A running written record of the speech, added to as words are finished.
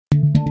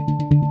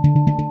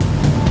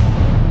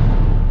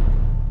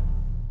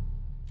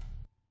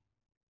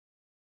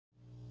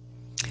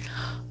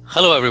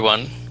Hello,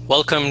 everyone.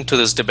 Welcome to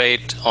this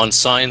debate on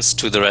Science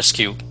to the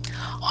Rescue.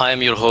 I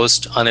am your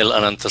host, Anil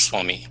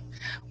Ananthaswamy.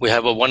 We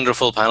have a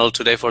wonderful panel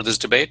today for this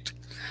debate.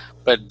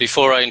 But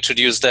before I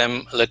introduce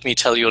them, let me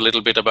tell you a little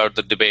bit about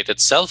the debate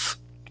itself.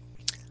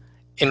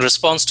 In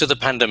response to the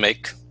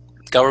pandemic,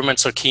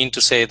 governments are keen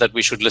to say that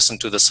we should listen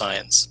to the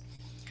science.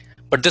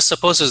 But this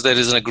supposes there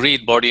is an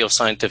agreed body of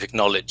scientific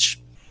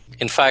knowledge.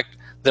 In fact,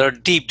 there are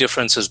deep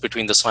differences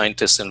between the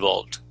scientists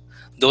involved.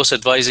 Those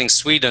advising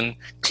Sweden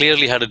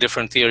clearly had a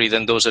different theory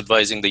than those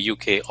advising the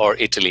UK or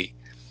Italy.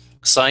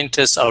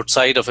 Scientists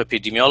outside of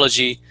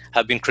epidemiology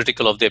have been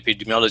critical of the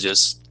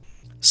epidemiologists.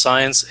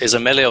 Science is a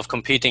melee of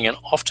competing and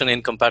often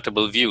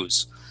incompatible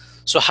views.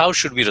 So how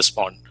should we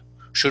respond?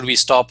 Should we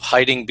stop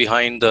hiding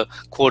behind the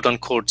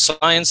quote-unquote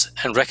science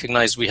and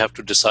recognize we have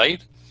to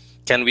decide?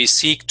 Can we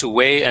seek to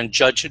weigh and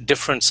judge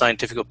different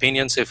scientific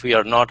opinions if we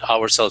are not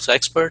ourselves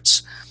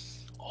experts?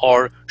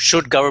 Or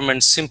should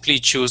governments simply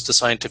choose the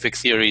scientific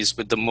theories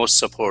with the most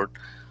support?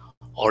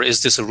 Or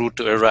is this a route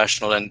to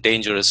irrational and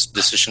dangerous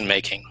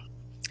decision-making?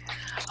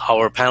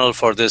 Our panel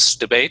for this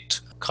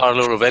debate,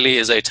 Carlo Rovelli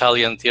is an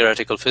Italian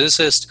theoretical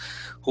physicist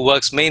who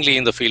works mainly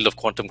in the field of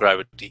quantum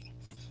gravity.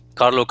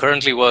 Carlo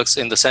currently works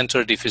in the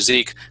Centre de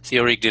Physique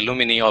Théorique des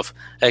Lumini of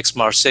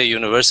Aix-Marseille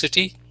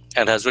University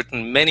and has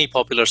written many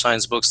popular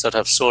science books that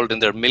have sold in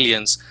their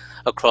millions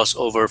across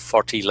over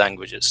 40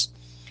 languages.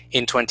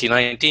 In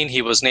 2019,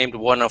 he was named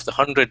one of the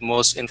 100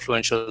 most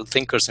influential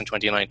thinkers in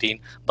 2019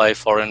 by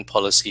Foreign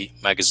Policy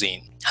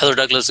magazine. Heather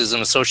Douglas is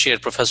an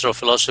associate professor of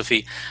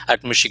philosophy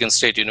at Michigan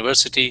State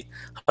University.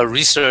 Her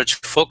research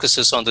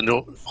focuses on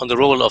the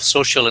role of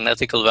social and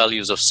ethical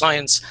values of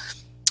science.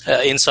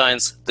 In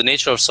science, the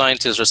nature of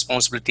scientists'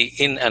 responsibility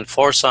in and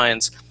for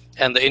science,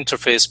 and the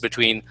interface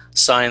between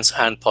science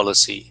and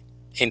policy.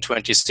 In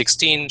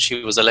 2016,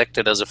 she was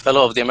elected as a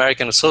fellow of the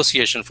American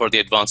Association for the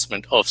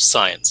Advancement of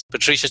Science.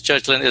 Patricia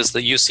Churchland is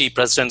the UC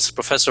President's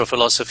Professor of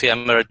Philosophy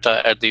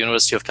Emerita at the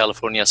University of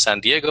California, San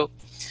Diego.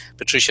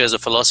 Patricia is a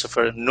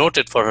philosopher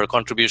noted for her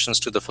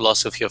contributions to the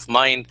philosophy of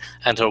mind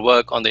and her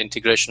work on the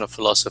integration of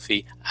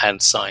philosophy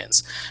and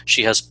science.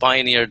 She has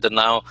pioneered the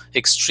now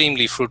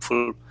extremely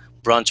fruitful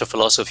branch of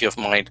philosophy of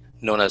mind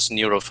known as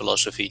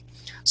neurophilosophy.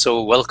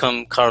 So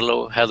welcome,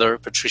 Carlo, Heather,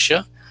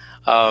 Patricia.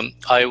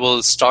 I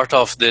will start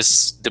off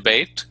this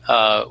debate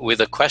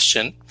with a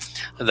question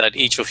that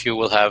each of you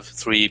will have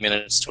 3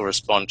 minutes to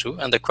respond to.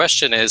 And the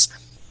question is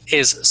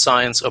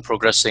science a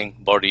progressing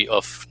body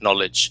of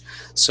knowledge?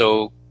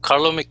 So,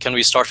 Carlo, can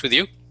we start with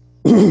you?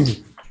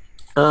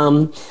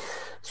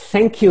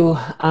 Thank you,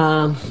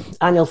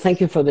 Anil.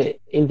 Thank you for the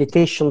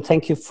invitation.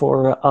 Thank you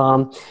for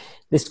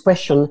this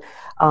question.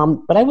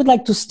 But I would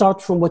like to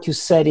start from what you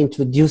said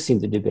introducing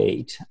the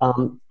debate,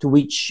 to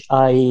which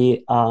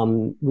I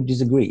would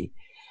disagree,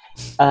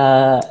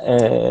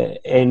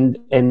 and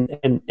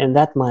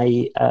that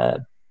might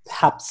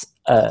perhaps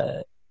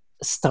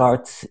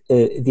start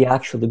the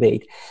actual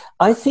debate.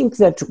 I think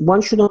that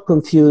one should not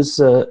confuse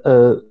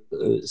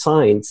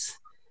science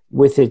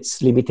with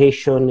its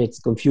limitation, its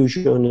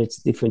confusion, its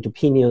different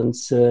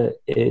opinions,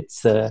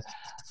 its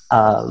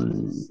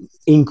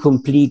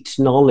incomplete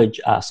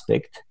knowledge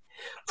aspect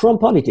from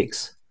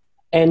politics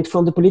and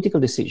from the political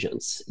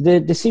decisions.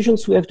 The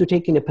decisions we have to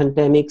take in the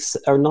pandemics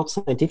are not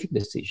scientific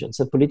decisions,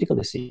 they're political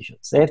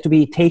decisions. They have to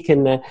be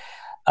taken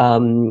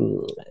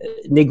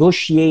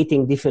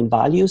negotiating different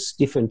values,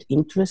 different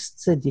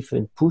interests, a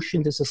different push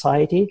in the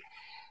society.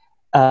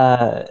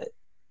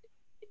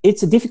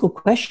 It's a difficult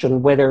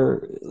question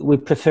whether we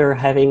prefer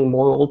having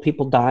more old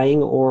people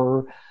dying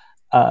or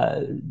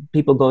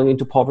people going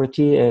into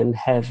poverty and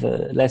have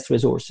less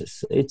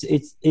resources.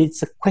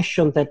 It's a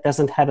question that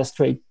doesn't have a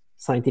straight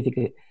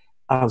scientific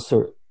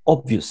answer,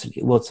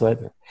 obviously,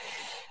 whatsoever.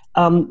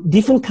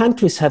 Different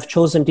countries have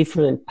chosen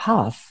different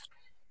paths,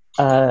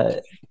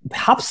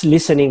 perhaps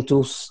listening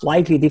to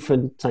slightly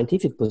different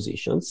scientific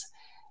positions,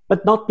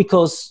 but not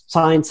because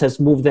science has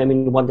moved them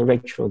in one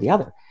direction or the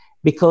other,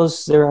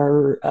 because there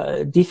are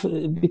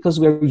because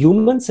we're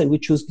humans and we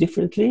choose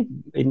differently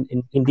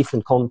in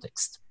different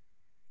contexts.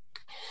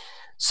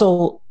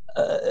 So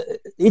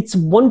it's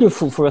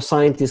wonderful for a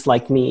scientist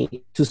like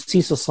me to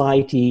see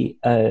society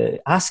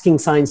asking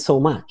science so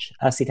much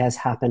as it has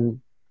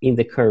happened in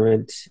the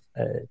current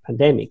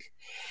pandemic.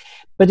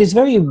 But it's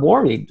very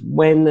worried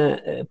when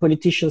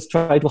politicians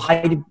try to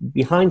hide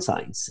behind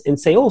science and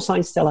say, oh,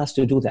 science tells us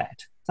to do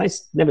that.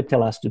 Science never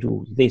tells us to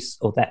do this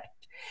or that.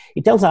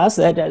 It tells us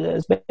that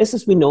as best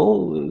as we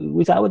know,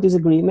 with our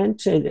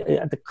disagreement,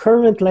 at the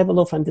current level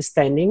of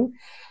understanding,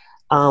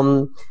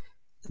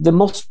 the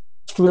most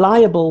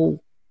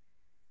reliable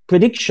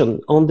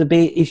prediction on the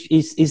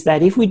is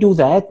that if we do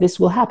that, this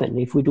will happen.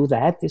 If we do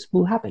that, this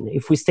will happen.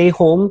 If we stay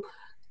home,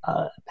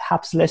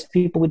 perhaps less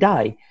people will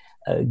die,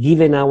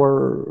 given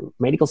our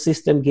medical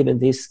system, given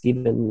this,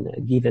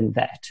 given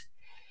that.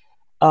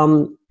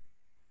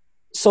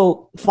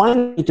 So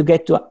finally, to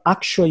get to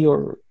actually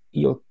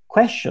your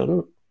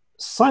question,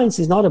 science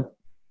is not a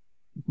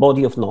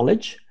body of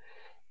knowledge.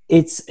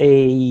 It's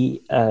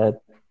a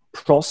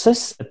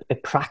process, a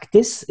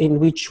practice in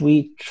which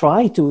we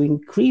try to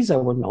increase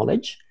our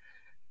knowledge.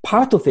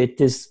 Part of it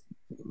is,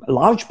 a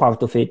large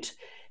part of it,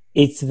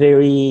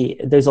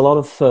 there's a lot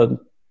of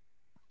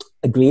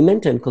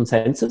agreement and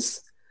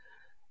consensus.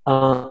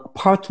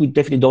 Part we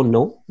definitely don't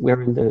know.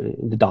 We're in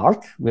the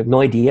dark. We have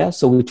no idea.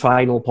 So we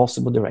try in all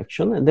possible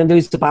direction. And then there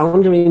is the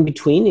boundary in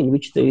between in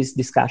which there is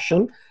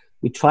discussion.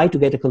 We try to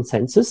get a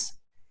consensus.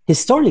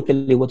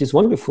 Historically, what is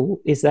wonderful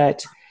is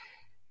that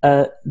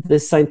the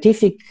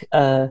scientific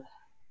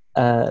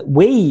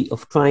way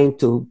of trying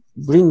to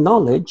bring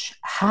knowledge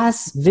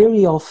has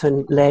very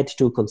often led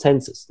to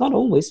consensus. Not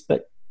always,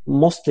 but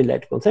mostly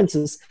led to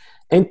consensus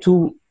and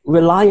to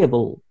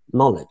reliable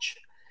knowledge.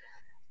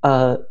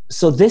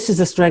 So this is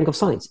the strength of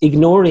science.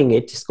 Ignoring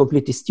it is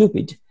completely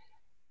stupid,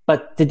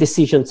 but the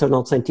decisions are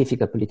not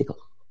scientific or political.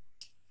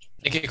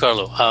 Thank you,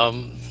 Carlo.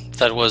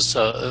 That was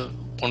a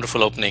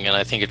wonderful opening, and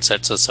I think it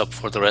sets us up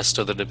for the rest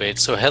of the debate.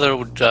 So Heather,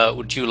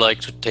 would you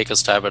like to take a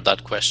stab at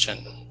that question?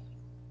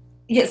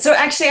 Yeah, so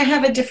actually I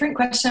have a different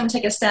question I'm going to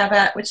take a stab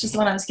at, which is the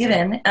one I was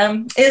given.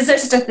 Is there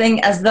such a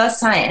thing as the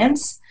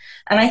science?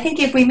 And I think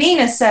if we mean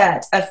a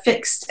set of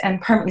fixed and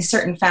permanently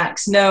certain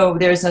facts, no,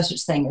 there is no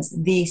such thing as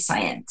the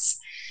science.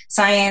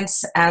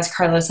 Science, as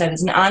Carlo said,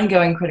 is an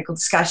ongoing critical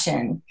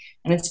discussion,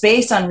 and it's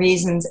based on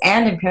reasons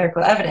and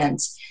empirical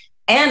evidence.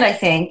 And I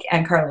think,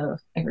 and Carlo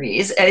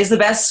agrees, it is the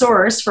best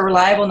source for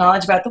reliable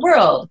knowledge about the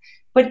world,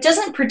 but it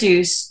doesn't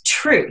produce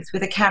truth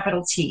with a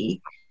capital T,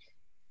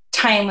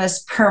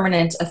 timeless,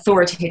 permanent,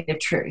 authoritative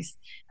truth.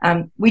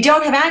 We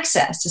don't have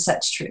access to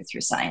such truth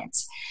through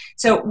science.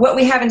 So what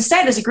we have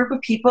instead is a group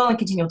of people in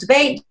continual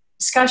debate,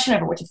 discussion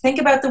over what to think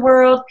about the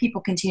world,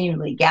 people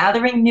continually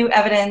gathering new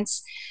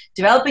evidence,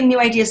 developing new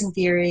ideas and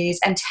theories,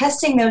 and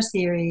testing those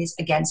theories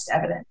against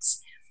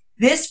evidence.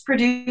 This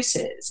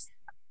produces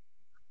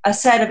a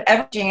set of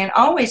ever-changing and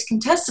always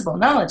contestable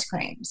knowledge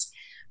claims.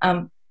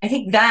 I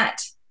think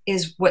that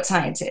is what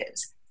science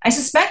is. I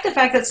suspect the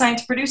fact that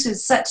science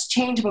produces such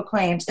changeable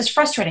claims is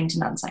frustrating to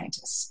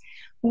non-scientists.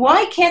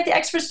 Why can't the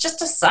experts just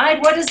decide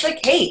what is the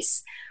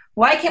case?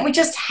 Why can't we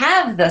just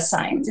have the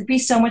science? It'd be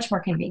so much more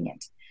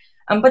convenient.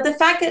 But the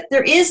fact that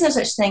there is no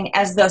such thing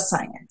as the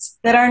science,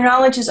 that our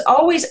knowledge is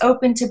always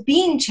open to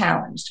being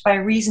challenged by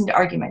reasoned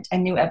argument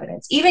and new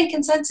evidence, even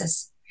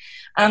consensus,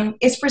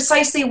 is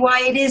precisely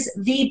why it is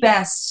the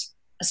best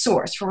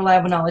source for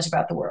reliable knowledge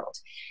about the world.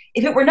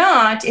 If it were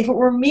not, if it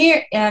were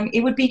mere,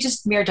 it would be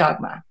just mere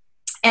dogma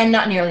and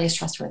not nearly as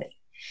trustworthy.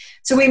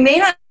 So we may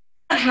not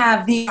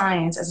have the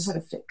science as a sort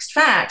of fixed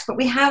fact, but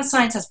we have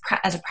science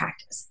as a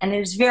practice, and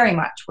it is very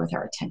much worth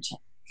our attention.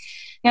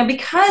 Now,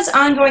 because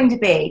ongoing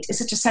debate is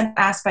such a central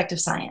aspect of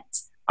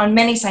science on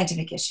many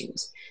scientific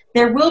issues,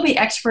 there will be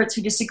experts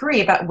who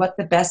disagree about what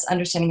the best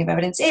understanding of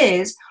evidence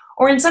is,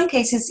 or in some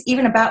cases,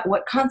 even about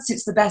what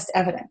constitutes the best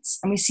evidence.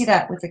 And we see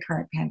that with the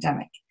current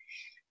pandemic.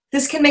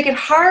 This can make it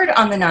hard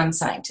on the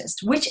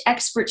non-scientist which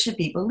expert should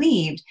be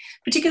believed,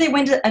 particularly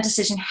when a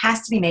decision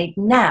has to be made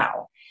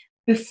now,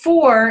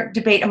 before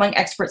debate among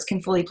experts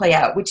can fully play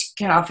out, which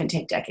can often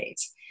take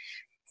decades.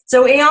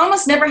 So we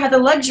almost never have the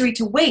luxury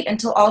to wait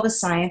until all the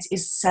science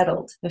is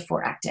settled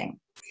before acting.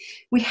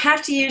 We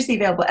have to use the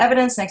available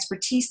evidence and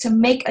expertise to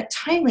make a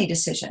timely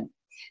decision,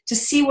 to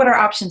see what our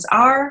options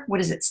are,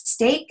 what is at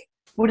stake,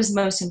 what is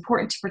most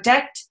important to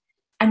protect,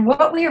 and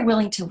what we are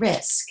willing to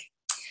risk.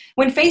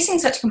 When facing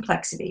such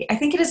complexity, I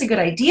think it is a good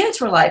idea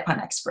to rely upon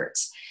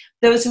experts,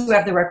 those who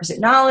have the requisite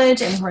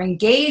knowledge and who are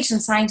engaged in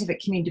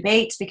scientific community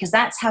debates, because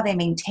that's how they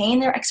maintain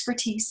their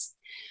expertise,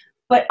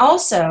 but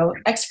also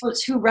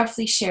experts who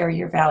roughly share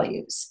your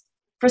values.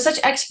 For such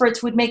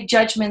experts would make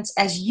judgments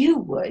as you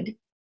would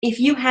if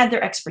you had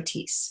their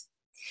expertise.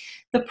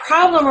 The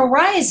problem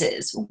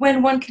arises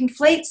when one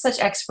conflates such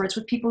experts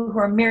with people who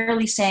are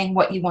merely saying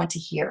what you want to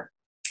hear.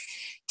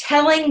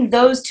 Telling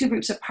those two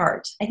groups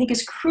apart, I think,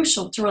 is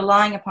crucial to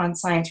relying upon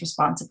science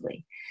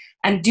responsibly.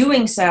 And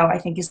doing so, I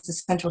think, is the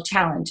central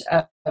challenge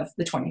of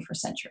the 21st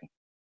century.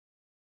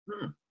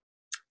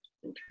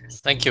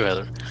 Thank you,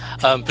 Heather.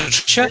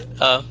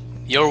 Patricia,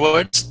 your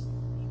words?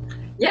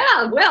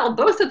 Yeah, well,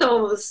 both of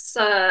those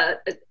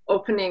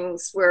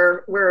openings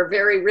were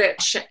very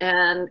rich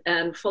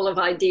and full of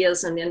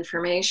ideas and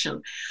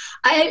information.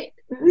 I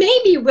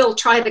maybe will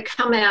try to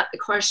come at the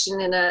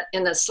question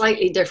in a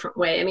slightly different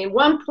way. I mean,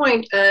 one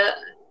point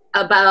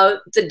about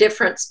the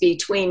difference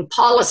between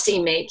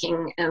policy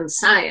making and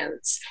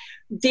science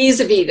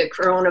vis-a-vis the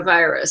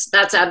coronavirus,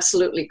 that's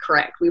absolutely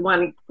correct. We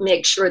want to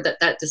make sure that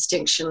that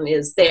distinction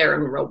is there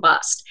and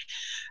robust.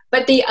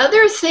 But the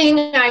other thing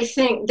I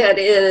think that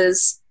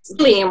is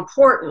really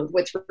important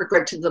with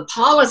regard to the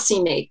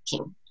policy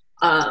making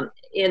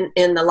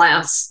in the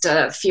last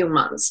few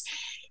months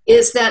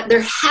is that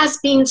there has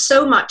been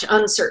so much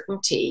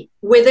uncertainty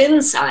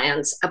within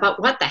science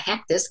about what the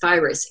heck this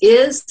virus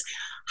is,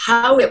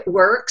 how it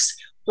works,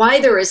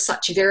 why there is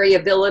such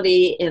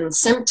variability in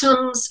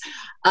symptoms,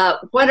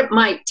 what it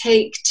might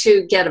take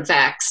to get a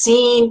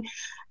vaccine.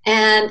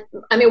 And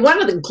I mean,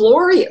 one of the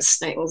glorious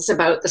things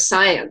about the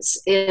science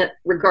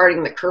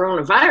regarding the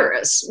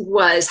coronavirus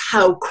was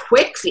how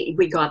quickly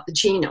we got the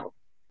genome.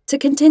 To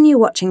continue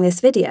watching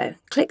this video,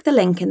 click the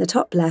link in the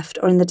top left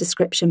or in the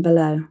description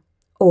below.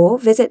 Or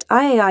visit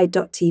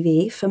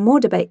iai.tv for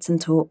more debates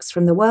and talks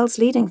from the world's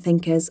leading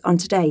thinkers on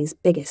today's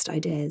biggest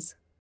ideas.